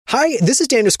Hi, this is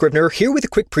Daniel Scrivener here with a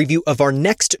quick preview of our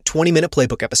next 20-minute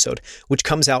playbook episode, which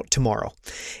comes out tomorrow.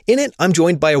 In it, I'm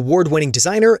joined by award-winning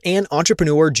designer and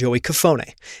entrepreneur Joey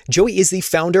Cofone. Joey is the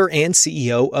founder and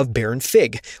CEO of Baron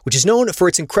Fig, which is known for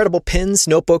its incredible pens,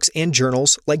 notebooks, and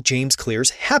journals like James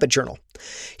Clear's Habit Journal.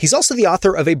 He's also the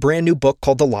author of a brand new book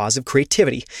called The Laws of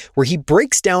Creativity, where he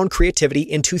breaks down creativity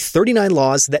into 39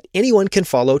 laws that anyone can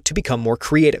follow to become more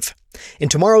creative. In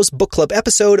tomorrow's book club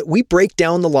episode, we break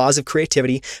down the laws of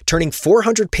creativity, turning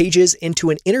 400 pages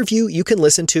into an interview you can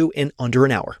listen to in under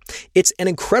an hour. It's an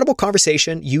incredible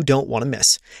conversation you don't want to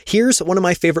miss. Here's one of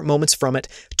my favorite moments from it.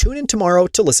 Tune in tomorrow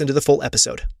to listen to the full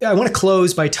episode. I want to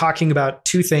close by talking about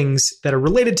two things that are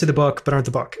related to the book but aren't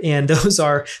the book. And those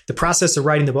are the process of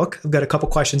writing the book. I've got a couple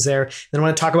questions there. Then I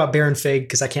want to talk about Baron Fig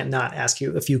because I can't not ask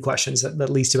you a few questions at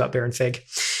least about Baron Fig.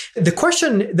 The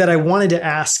question that I wanted to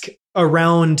ask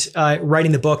around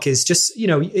writing the book is just,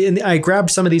 and I grabbed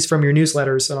some of these from your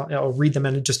newsletters, and I'll read them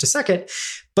in just a second.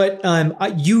 But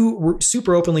you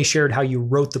super openly shared how you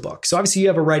wrote the book. So obviously you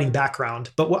have a writing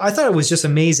background, but what I thought it was just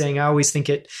amazing. I always think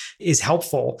it is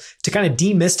helpful to kind of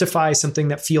demystify something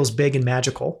that feels big and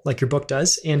magical, like your book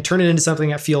does, and turn it into something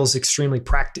that feels extremely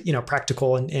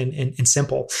practical and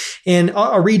simple. And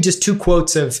I'll read just two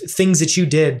quotes of things that you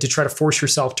did to try to force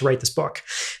yourself to write this book.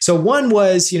 So one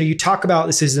was, you talk about,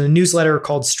 this is a newsletter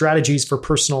called Strategies for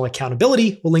Personal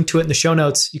Accountability. We'll link to it in the show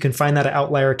notes. You can find that at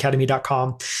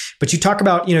outlieracademy.com. But you talk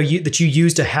about, that you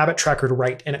used a habit tracker to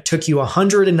write, and it took you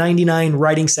 199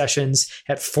 writing sessions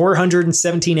at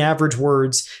 417 average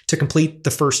words to complete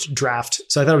the first draft.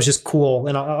 So I thought it was just cool.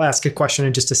 And I'll ask a question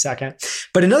in just a second.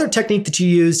 But another technique that you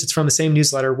used, it's from the same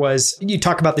newsletter, was you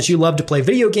talk about that you love to play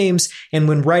video games. And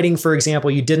when writing, for example,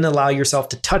 you didn't allow yourself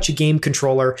to touch a game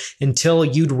controller until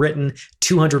you'd written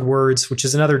 200 words, which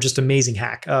is another just amazing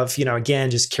hack of, again,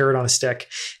 just carrot on a stick.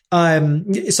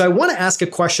 So I want to ask a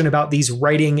question about these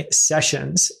writing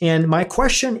sessions. And my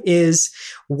question is,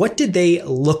 what did they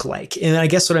look like? And I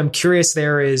guess what I'm curious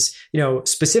there is,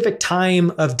 specific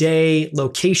time of day,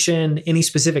 location, any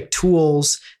specific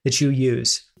tools that you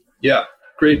use. Yeah,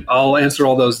 great. I'll answer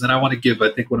all those. Then I want to give,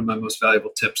 I think, one of my most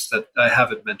valuable tips that I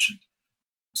haven't mentioned.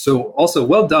 So also,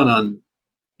 well done on,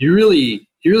 you really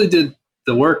did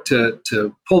the work to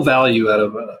pull value out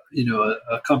of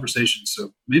a conversation.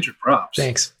 So major props.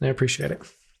 Thanks. I appreciate it.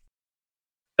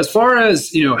 As far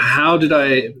as,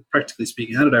 practically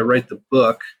speaking, how did I write the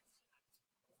book?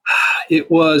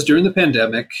 It was during the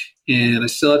pandemic, and I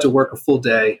still had to work a full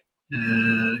day.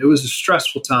 And it was a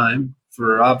stressful time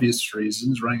for obvious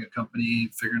reasons, running a company,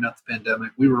 figuring out the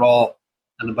pandemic. We were all,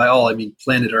 and by all, I mean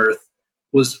planet Earth,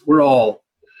 we're all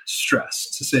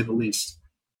stressed, to say the least.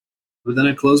 But then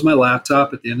I closed my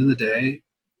laptop at the end of the day.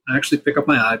 I actually pick up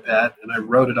my iPad and I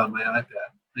wrote it on my iPad.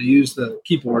 I used the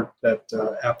keyboard that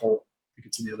Apple, I think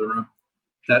it's in the other room,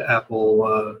 that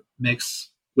Apple makes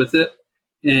with it.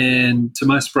 And to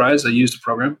my surprise, I used a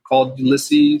program called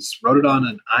Ulysses, wrote it on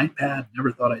an iPad.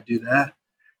 Never thought I'd do that.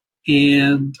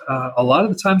 And a lot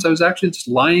of the times I was actually just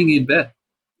lying in bed,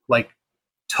 like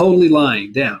totally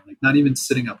lying down, like not even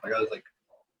sitting up. Like I was like,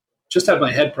 just had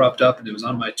my head propped up and it was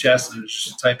on my chest and I was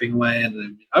just typing away. And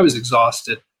then I was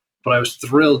exhausted, but I was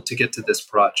thrilled to get to this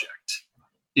project.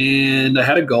 And I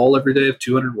had a goal every day of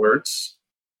 200 words.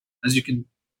 As you can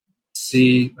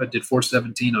see, I did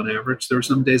 417 on average. There were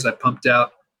some days I pumped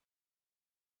out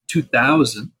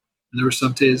 2,000, and there were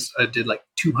some days I did like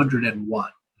 201. And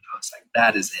I was like,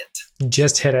 that is it.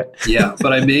 Just hit it. Yeah,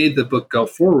 but I made the book go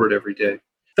forward every day.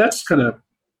 That's kind of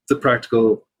the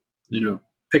practical,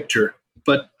 picture.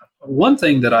 But one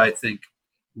thing that I think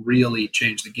really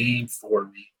changed the game for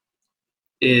me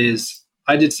is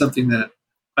I did something that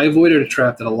I avoided a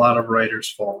trap that a lot of writers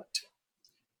fall into.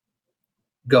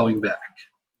 Going back.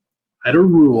 I had a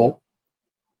rule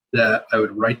that I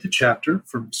would write the chapter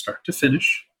from start to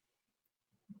finish.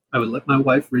 I would let my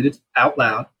wife read it out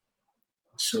loud.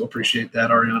 I so appreciate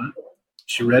that, Ariana.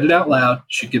 She read it out loud.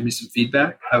 She'd give me some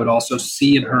feedback. I would also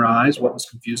see in her eyes what was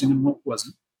confusing and what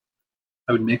wasn't.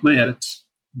 I would make my edits.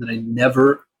 And then I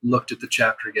never looked at the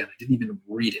chapter again. I didn't even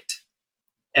read it,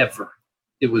 ever.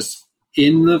 It was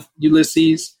in the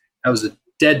Ulysses. I was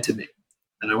dead to me.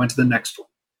 And I went to the next one.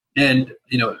 And,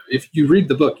 if you read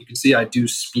the book, you can see I do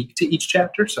speak to each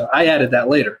chapter. So I added that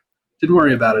later. Didn't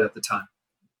worry about it at the time.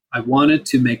 I wanted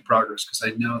to make progress because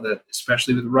I know that,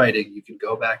 especially with writing, you can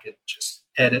go back and just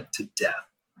edit to death.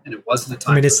 And it wasn't the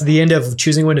time. It's the end of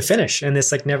choosing when to finish and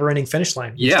this never-ending finish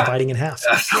line. Yeah. Dividing in half.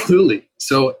 Absolutely.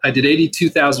 So I did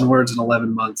 82,000 words in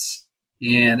 11 months.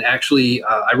 And actually,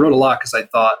 I wrote a lot because I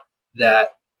thought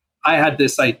that I had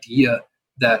this idea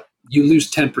that you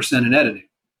lose 10% in editing.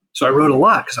 So I wrote a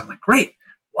lot because I'm like, great,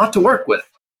 a lot to work with.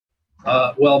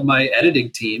 Well, my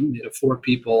editing team, you know, 4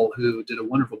 people who did a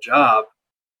wonderful job.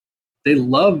 They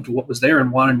loved what was there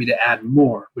and wanted me to add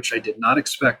more, which I did not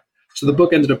expect. So the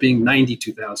book ended up being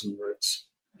 92,000 words.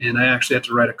 And I actually had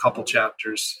to write a couple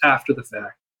chapters after the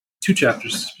fact, 2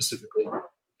 chapters specifically.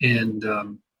 And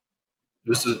it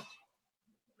was an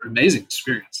amazing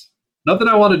experience. Nothing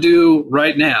I want to do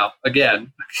right now.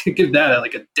 Again, I could give that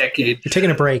like a decade. You're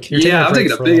taking a break. I'm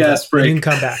taking a big ass break. You can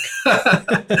come back.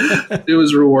 It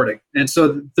was rewarding. And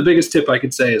so the biggest tip I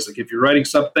could say is, like, if you're writing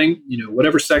something, you know,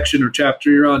 whatever section or chapter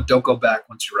you're on, don't go back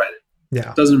once you write it.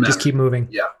 Yeah. It doesn't matter. Just keep moving.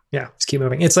 Yeah. Yeah. Just keep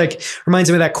moving. It's like,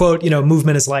 reminds me of that quote, you know,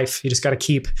 movement is life. You just got to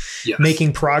keep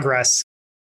making progress.